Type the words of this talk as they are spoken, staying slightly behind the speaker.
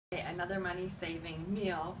another money-saving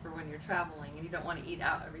meal for when you're traveling and you don't want to eat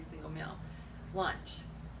out every single meal. Lunch.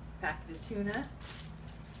 Packet of tuna.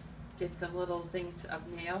 Get some little things of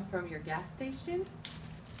mayo from your gas station.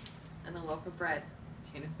 And a loaf of bread.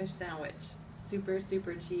 Tuna fish sandwich. Super,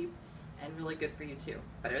 super cheap and really good for you too.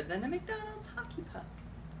 Better than a McDonald's hockey puck.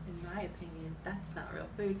 In my opinion, that's not real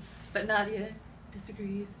food. But Nadia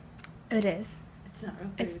disagrees. It is. It's not real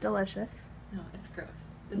food. It's delicious. No, it's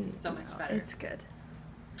gross. This is so much better. It's good.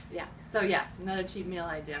 Yeah. So yeah, another cheap meal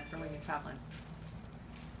idea for when you're traveling.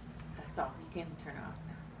 That's all. You can turn it off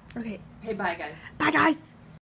now. Okay. Hey, bye guys. Bye, guys.